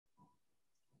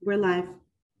We're live.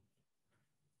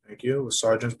 Thank you. Will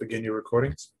sergeants begin your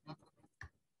recordings?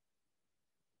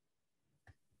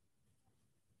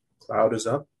 Cloud is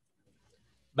up.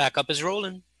 Backup is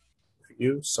rolling. For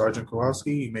you, Sergeant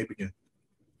Kowalski, you may begin.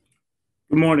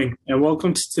 Good morning, and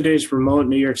welcome to today's remote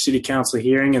New York City Council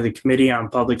hearing of the Committee on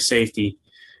Public Safety.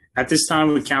 At this time,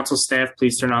 would Council staff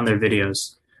please turn on their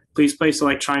videos? Please place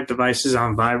electronic devices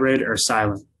on vibrate or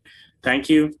silent. Thank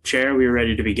you. Chair, we are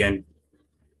ready to begin.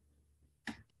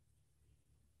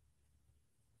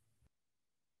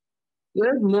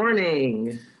 Good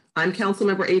morning. I'm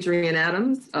Councilmember Adrienne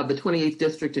Adams of the 28th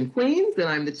District in Queens, and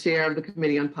I'm the chair of the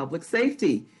Committee on Public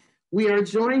Safety. We are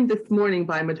joined this morning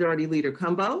by Majority Leader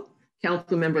Cumbo,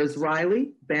 Council members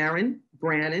Riley, Barron,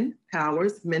 Brannan,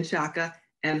 Powers, Menchaca,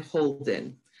 and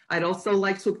Holden. I'd also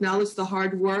like to acknowledge the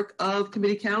hard work of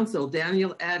Committee Counsel,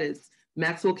 Daniel Addis,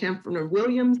 Maxwell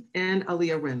Kempner-Williams, and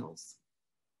Aaliyah Reynolds.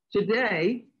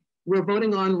 Today, we're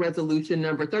voting on resolution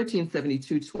number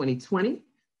 1372-2020,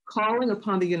 calling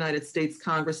upon the United States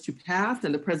Congress to pass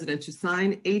and the President to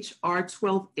sign H.R.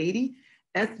 1280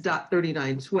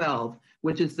 S.3912,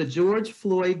 which is the George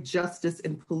Floyd Justice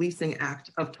and Policing Act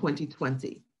of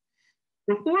 2020.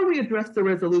 Before we address the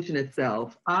resolution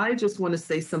itself, I just want to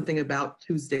say something about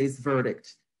Tuesday's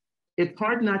verdict. It's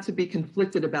hard not to be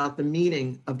conflicted about the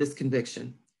meaning of this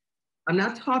conviction. I'm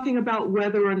not talking about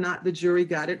whether or not the jury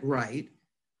got it right.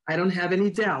 I don't have any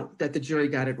doubt that the jury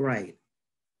got it right.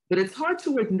 But it's hard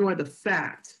to ignore the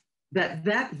fact that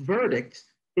that verdict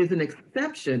is an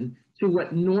exception to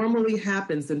what normally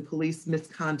happens in police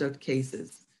misconduct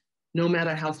cases. No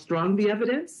matter how strong the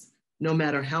evidence, no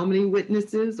matter how many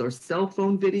witnesses or cell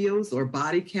phone videos or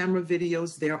body camera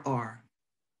videos there are,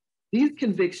 these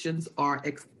convictions are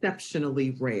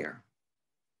exceptionally rare.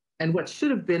 And what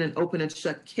should have been an open and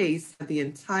shut case had the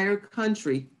entire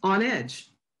country on edge.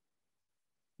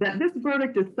 That this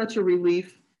verdict is such a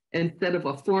relief instead of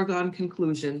a foregone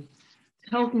conclusion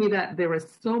tells me that there is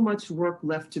so much work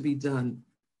left to be done,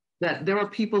 that there are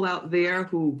people out there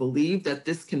who believe that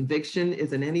this conviction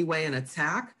is in any way an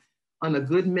attack on the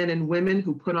good men and women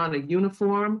who put on a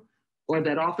uniform, or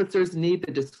that officers need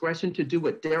the discretion to do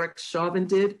what Derek Chauvin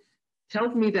did,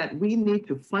 tells me that we need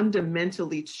to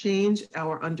fundamentally change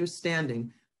our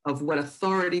understanding of what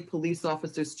authority police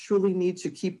officers truly need to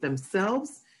keep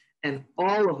themselves and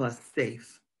all of us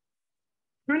safe.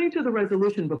 Turning to the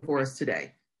resolution before us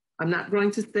today, I'm not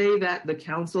going to say that the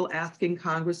council asking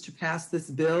Congress to pass this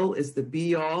bill is the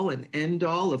be-all and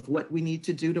end-all of what we need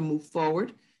to do to move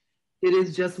forward. It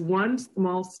is just one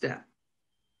small step.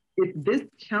 It's this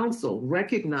council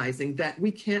recognizing that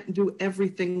we can't do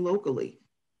everything locally.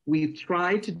 We've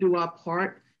tried to do our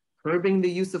part, curbing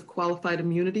the use of qualified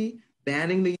immunity,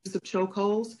 banning the use of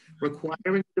chokeholds,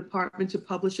 requiring the department to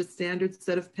publish a standard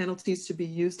set of penalties to be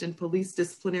used in police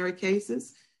disciplinary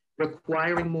cases,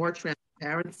 requiring more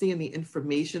transparency in the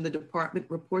information the department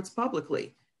reports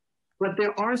publicly. But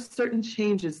there are certain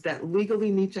changes that legally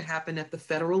need to happen at the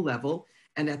federal level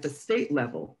and at the state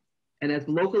level. And as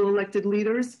local elected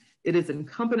leaders, it is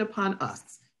incumbent upon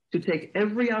us to take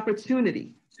every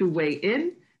opportunity to weigh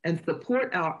in and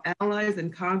support our allies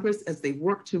in Congress as they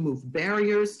work to move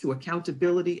barriers to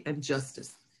accountability and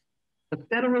justice. The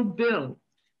federal bill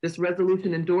this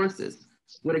resolution endorses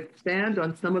would expand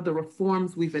on some of the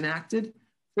reforms we've enacted,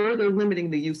 further limiting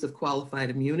the use of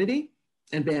qualified immunity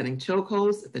and banning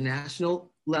chokeholds at the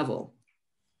national level.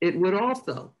 It would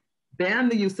also ban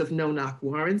the use of no-knock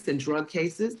warrants in drug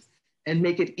cases and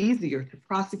make it easier to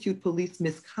prosecute police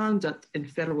misconduct in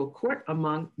federal court,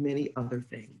 among many other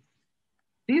things.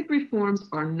 These reforms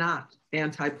are not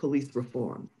anti-police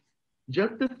reforms.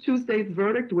 Justice Tuesday's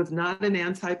verdict was not an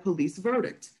anti-police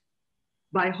verdict.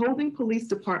 By holding police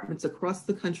departments across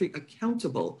the country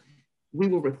accountable, we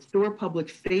will restore public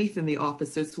faith in the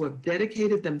officers who have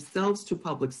dedicated themselves to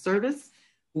public service,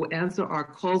 who answer our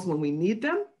calls when we need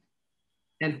them,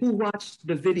 and who watched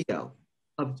the video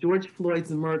of George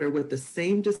Floyd's murder with the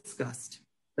same disgust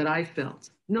that I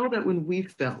felt. Know that when we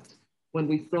felt, when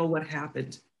we saw what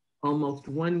happened almost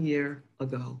 1 year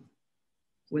ago.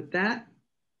 With that,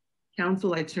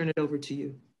 Council, I turn it over to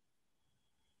you.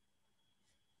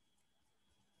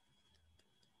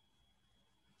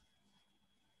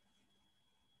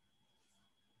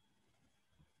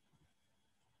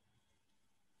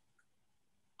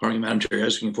 Morning, Madam Chair,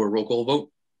 asking for a roll call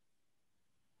vote.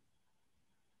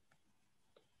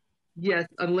 Yes,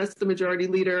 unless the majority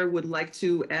leader would like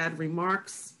to add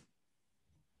remarks.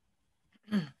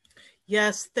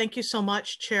 Yes, thank you so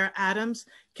much, Chair Adams.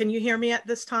 Can you hear me at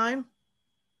this time?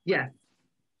 Yes.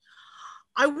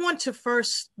 I want to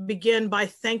first begin by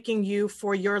thanking you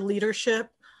for your leadership.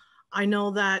 I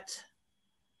know that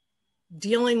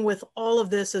dealing with all of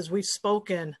this as we've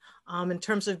spoken in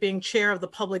terms of being chair of the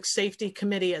Public Safety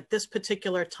Committee at this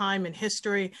particular time in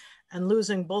history and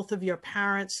losing both of your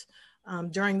parents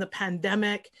during the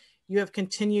pandemic. You have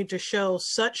continued to show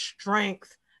such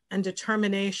strength and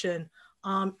determination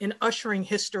in ushering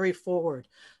history forward.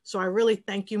 So I really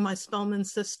thank you, my Spelman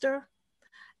sister,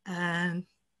 and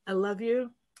I love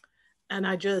you. And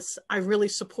I really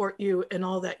support you in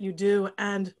all that you do.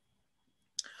 And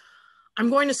I'm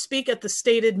going to speak at the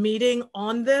stated meeting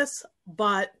on this,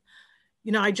 but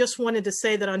I just wanted to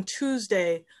say that on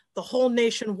Tuesday, the whole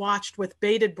nation watched with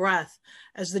bated breath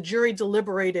as the jury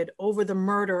deliberated over the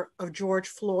murder of George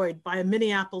Floyd by a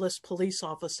Minneapolis police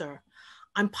officer.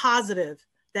 I'm positive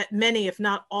that many, if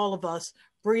not all of us,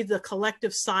 breathed a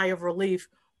collective sigh of relief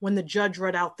when the judge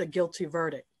read out the guilty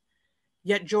verdict.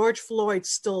 Yet George Floyd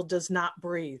still does not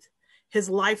breathe. His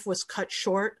life was cut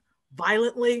short,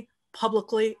 violently,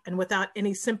 publicly, and without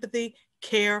any sympathy,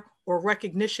 care, or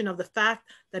recognition of the fact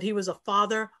that he was a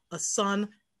father, a son,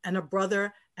 and a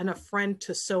brother, and a friend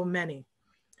to so many.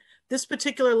 This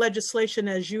particular legislation,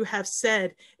 as you have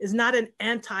said, is not an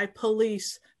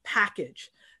anti-police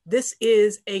package. This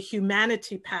is a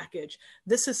humanity package.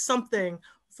 This is something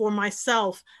for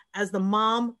myself as the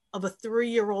mom of a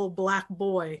 3-year-old Black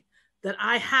boy that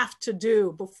I have to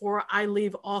do before I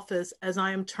leave office, as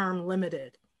I am term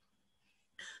limited.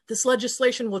 This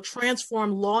legislation will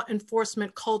transform law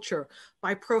enforcement culture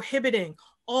by prohibiting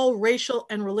all racial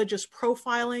and religious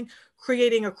profiling,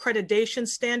 creating accreditation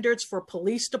standards for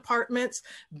police departments,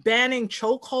 banning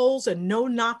chokeholds and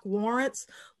no-knock warrants,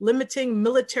 limiting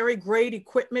military-grade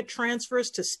equipment transfers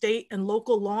to state and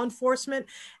local law enforcement,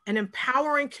 and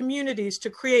empowering communities to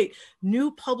create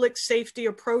new public safety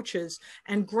approaches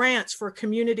and grants for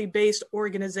community-based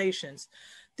organizations.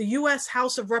 The U.S.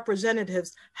 House of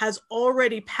Representatives has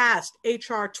already passed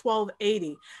H.R.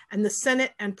 1280, and the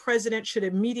Senate and President should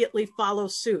immediately follow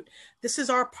suit. This is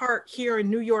our part here in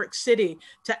New York City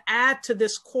to add to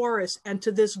this chorus and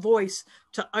to this voice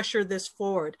to usher this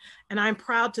forward. And I'm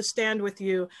proud to stand with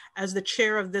you as the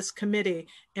chair of this committee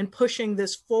in pushing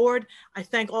this forward. I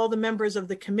thank all the members of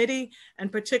the committee,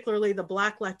 and particularly the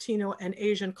Black, Latino, and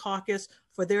Asian caucus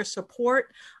for their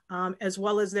support, as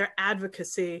well as their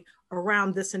advocacy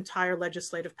around this entire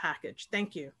legislative package.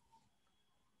 Thank you.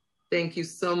 Thank you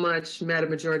so much, Madam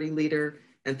Majority Leader,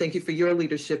 and thank you for your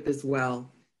leadership as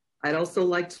well. I'd also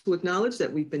like to acknowledge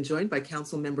that we've been joined by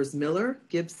Council Members Miller,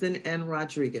 Gibson, and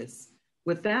Rodriguez.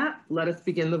 With that, let us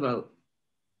begin the vote.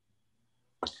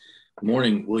 Good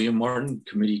morning, William Martin,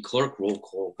 Committee Clerk, roll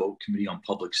call vote, Committee on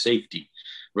Public Safety.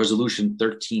 Resolution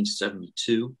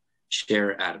 1372,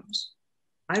 Chair Adams.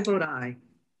 I vote aye.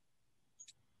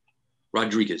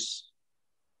 Rodriguez.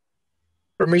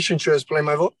 Permission to explain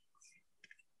my vote.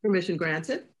 Permission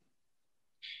granted.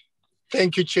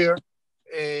 Thank you, Chair.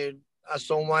 And as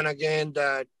someone again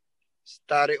that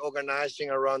started organizing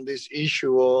around this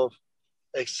issue of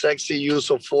excessive use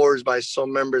of force by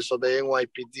some members of the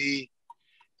NYPD,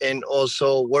 and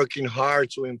also working hard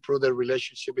to improve the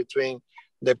relationship between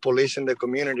the police and the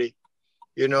community.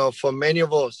 For many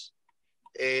of us,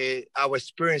 our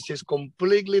experience is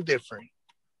completely different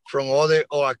from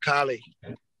our colleagues,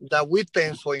 that we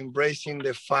tend for embracing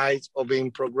the fight of being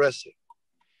progressive.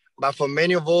 But for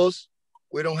many of us,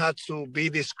 we don't have to be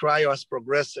described as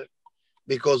progressive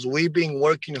because we've been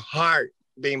working hard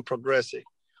being progressive,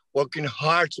 working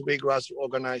hard to be grassroots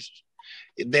organizers.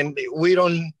 Then we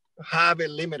don't have a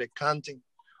limited counting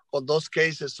of those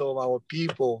cases of our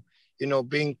people,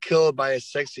 being killed by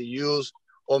excessive use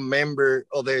or member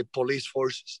of the police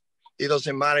forces. It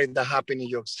doesn't matter if that happened in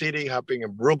New York City, happened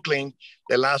in Brooklyn,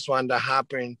 the last one that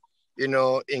happened, in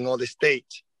other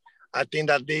states. I think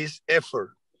that this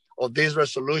effort of this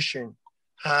resolution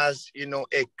has,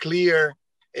 a clear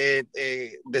a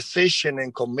decision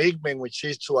and commitment, which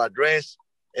is to address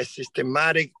a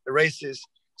systematic racist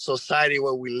society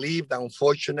where we live, that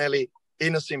unfortunately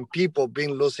innocent people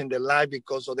being losing their life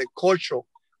because of the culture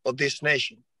of this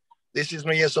nation. This is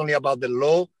not just only about the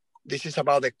law. This is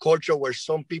about the culture where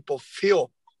some people feel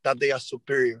that they are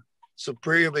superior.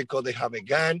 Superior because they have a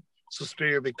gun,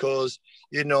 superior because,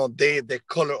 the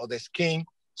color of the skin,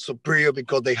 superior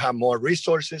because they have more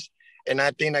resources. And I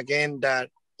think, again, that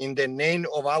in the name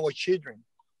of our children,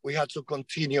 we have to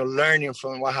continue learning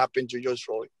from what happened to George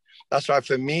Floyd. That's why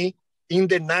for me, in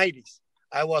the 90s,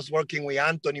 I was working with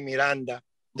Anthony Miranda,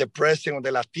 the president of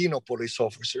the Latino police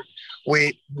officer,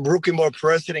 with Brooklyn Board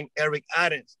President Eric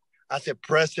Adams as a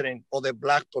president of the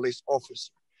Black police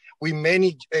officer, with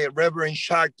many Reverend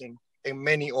Sharton and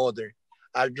many others,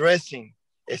 addressing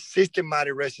a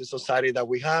systematic racist society that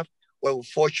we have, well,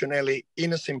 fortunately,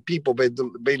 innocent people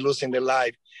be losing their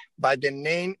life by the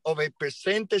name of a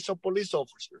percentage of police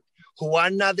officers who are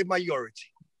not the majority,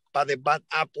 but the bad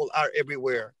apple are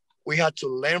everywhere. We had to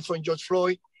learn from George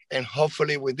Floyd, and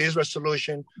hopefully with this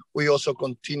resolution, we also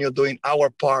continue doing our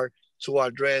part to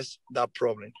address that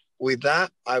problem. With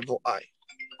that, I vote aye.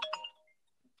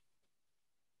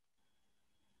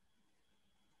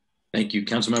 Thank you.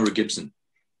 Councilmember Gibson.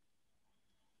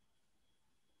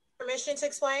 Permission to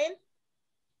explain?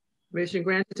 Permission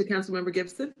granted to Councilmember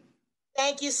Gibson.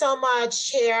 Thank you so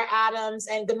much, Chair Adams,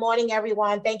 and good morning,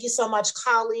 everyone. Thank you so much,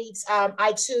 colleagues.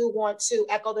 I too want to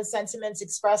echo the sentiments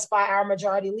expressed by our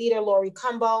Majority Leader, Lori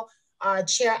Cumbo.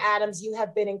 Chair Adams, you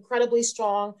have been incredibly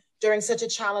strong during such a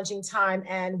challenging time,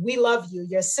 and we love you.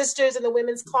 Your sisters in the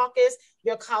Women's Caucus,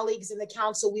 your colleagues in the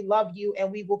council, we love you,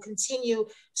 and we will continue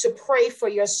to pray for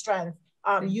your strength.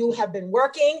 You have been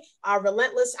working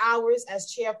relentless hours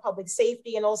as Chair of Public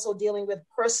Safety and also dealing with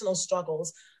personal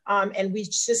struggles. And we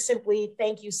just simply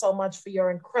thank you so much for your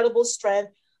incredible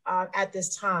strength at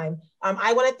this time.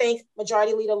 I want to thank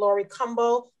Majority Leader Lori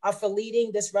Cumbo for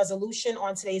leading this resolution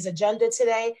on today's agenda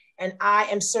today. And I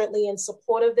am certainly in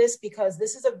support of this because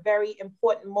this is a very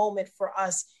important moment for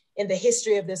us in the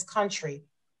history of this country.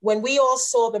 When we all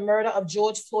saw the murder of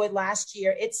George Floyd last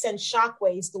year, it sent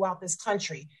shockwaves throughout this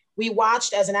country. We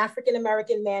watched as an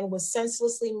African-American man was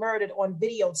senselessly murdered on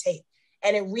videotape,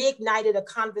 and it reignited a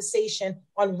conversation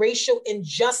on racial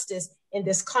injustice in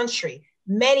this country.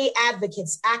 Many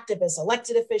advocates, activists,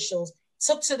 elected officials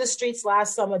took to the streets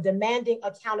last summer demanding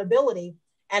accountability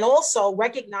and also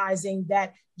recognizing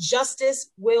that justice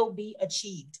will be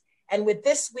achieved. And with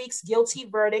this week's guilty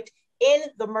verdict in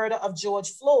the murder of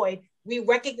George Floyd, we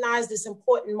recognize this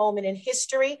important moment in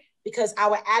history because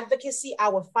our advocacy,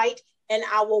 our fight, and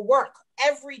our work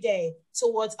every day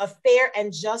towards a fair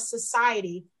and just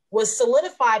society was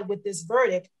solidified with this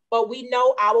verdict, but we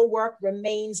know our work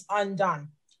remains undone.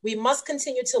 We must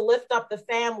continue to lift up the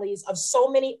families of so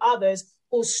many others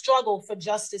who struggle for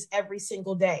justice every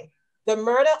single day. The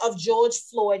murder of George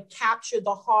Floyd captured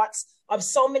the hearts of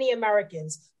so many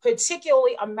Americans,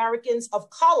 particularly Americans of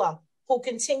color, who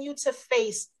continue to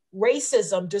face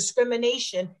racism,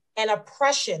 discrimination, and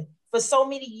oppression for so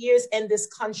many years in this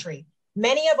country.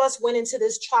 Many of us went into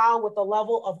this trial with a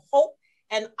level of hope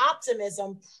and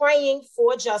optimism, praying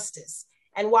for justice.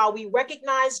 And while we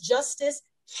recognize justice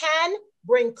can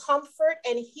bring comfort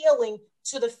and healing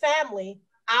to the family,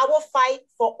 our fight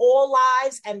for all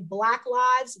lives and Black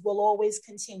lives will always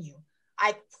continue.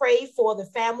 I pray for the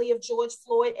family of George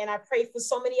Floyd, and I pray for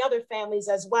so many other families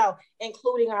as well,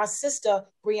 including our sister,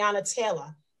 Breonna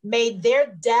Taylor. May their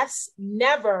deaths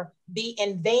never be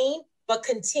in vain, but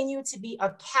continue to be a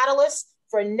catalyst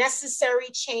for necessary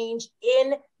change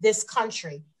in this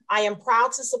country. I am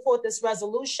proud to support this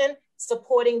resolution,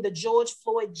 supporting the George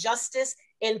Floyd Justice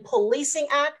in Policing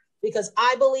Act, because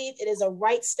I believe it is a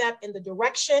right step in the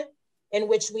direction in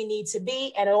which we need to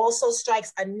be. And it also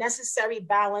strikes a necessary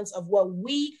balance of what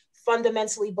we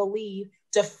fundamentally believe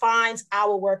defines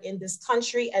our work in this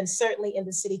country and certainly in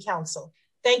the City Council.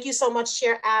 Thank you so much,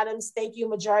 Chair Adams. Thank you,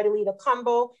 Majority Leader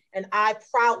Cumbo. And I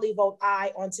proudly vote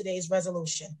aye on today's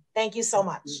resolution. Thank you so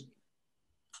much.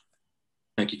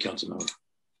 Thank you, Councilmember.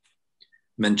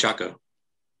 Menchaca.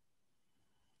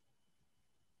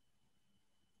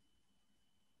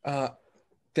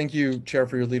 Thank you, Chair,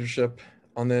 for your leadership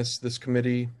on this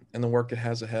committee and the work it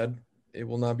has ahead. It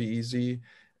will not be easy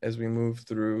as we move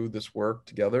through this work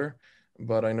together,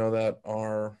 but I know that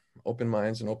our open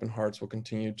minds and open hearts will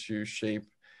continue to shape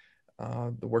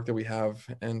the work that we have.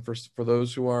 And for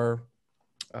those who are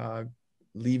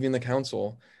leaving the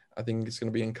council, I think it's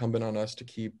going to be incumbent on us to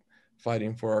keep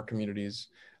fighting for our communities,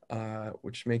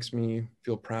 which makes me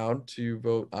feel proud to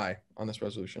vote aye on this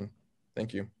resolution.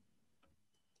 Thank you.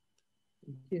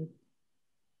 Thank you.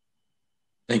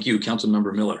 Thank you,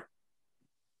 Councilmember Miller.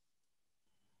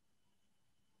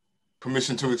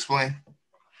 Permission to explain?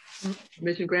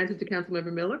 Permission granted to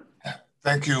Councilmember Miller.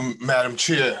 Thank you, Madam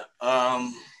Chair.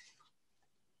 I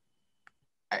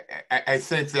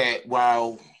think that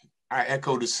while I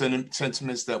echo the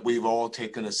sentiments that we've all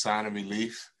taken a sign of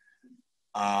relief,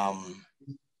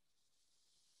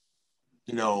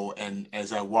 you know, and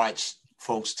as I watched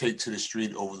folks take to the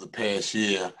street over the past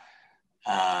year,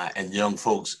 and young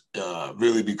folks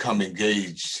really become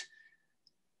engaged,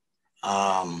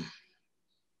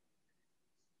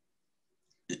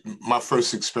 my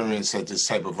first experience at this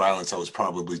type of violence, I was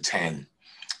probably 10.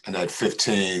 And at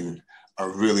 15, a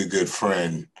really good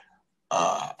friend,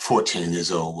 14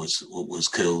 years old, was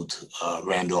killed,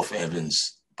 Randolph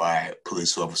Evans, by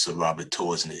police officer Robert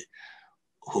Torsney,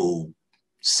 who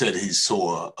said he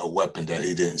saw a weapon that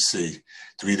he didn't see.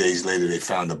 3 days later, they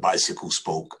found a bicycle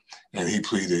spoke, and he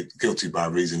pleaded guilty by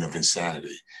reason of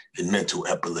insanity and mental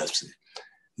epilepsy.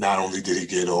 Not only did he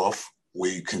get off,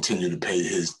 we continue to pay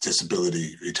his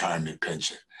disability retirement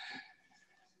pension.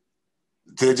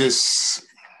 They're just,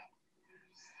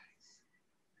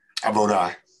 I vote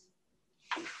aye.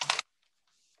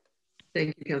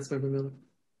 Thank you, Councilmember Miller.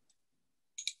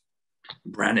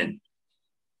 Brannon.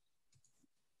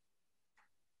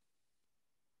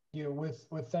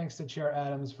 With thanks to Chair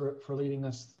Adams for leading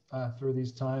us through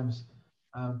these times,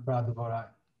 I'm proud to vote aye.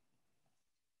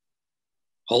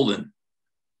 Holden.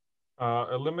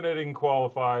 Eliminating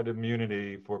qualified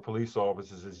immunity for police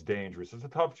officers is dangerous. It's a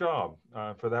tough job.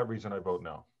 For that reason, I vote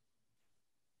no.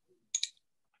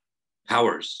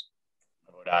 Powers.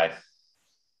 I vote aye.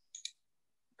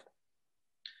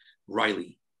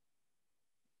 Riley.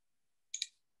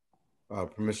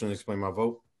 Permission to explain my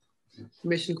vote?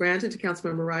 Permission granted to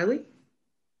Councilmember Riley.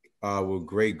 With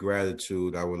great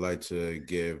gratitude, I would like to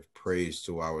give praise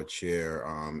to our chair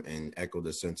and echo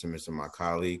the sentiments of my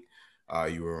colleague.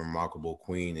 You were a remarkable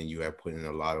queen, and you have put in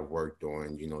a lot of work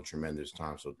during, tremendous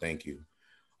time. So thank you.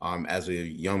 As a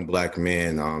young Black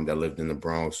man that lived in the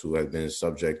Bronx who has been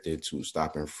subjected to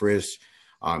stop and frisk,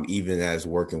 even as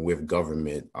working with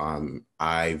government,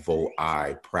 I vote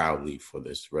aye proudly for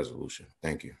this resolution.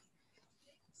 Thank you.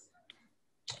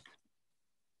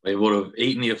 A vote of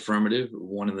 8 in the affirmative,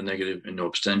 1 in the negative, and no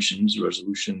abstentions.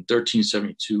 Resolution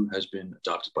 1372 has been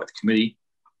adopted by the committee.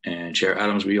 And Chair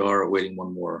Adams, we are awaiting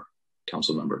one more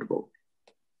council member to vote.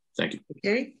 Thank you.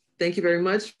 Okay, thank you very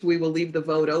much. We will leave the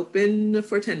vote open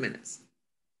for 10 minutes.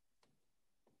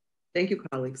 Thank you,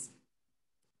 colleagues.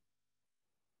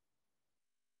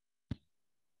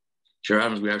 Chair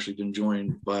Adams, we've actually been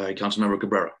joined by Councilmember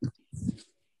Cabrera.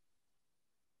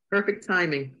 Perfect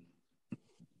timing.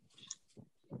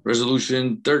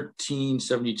 Resolution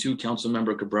 1372,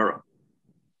 Councilmember Cabrera.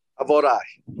 I vote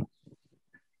aye.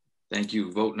 Thank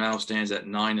you. Vote now stands at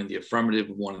 9 in the affirmative,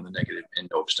 1 in the negative, and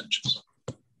no abstentions.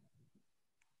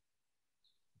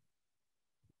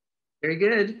 Very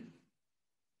good.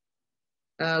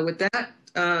 With that,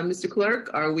 Mr.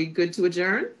 Clerk, are we good to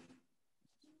adjourn?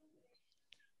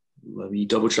 Let me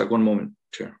double check one moment,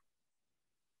 Chair.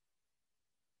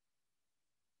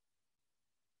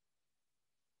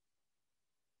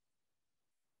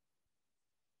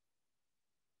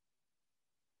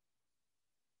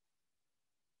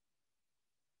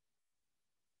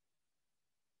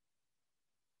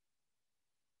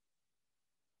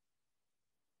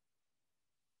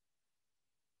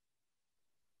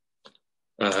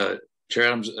 Chair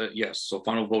Adams, yes. So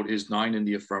final vote is 9 in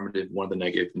the affirmative, 1 in the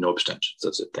negative, no abstentions.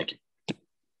 That's it. Thank you.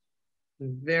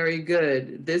 Very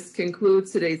good. This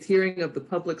concludes today's hearing of the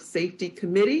Public Safety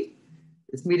Committee.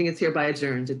 This meeting is hereby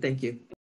adjourned, and thank you.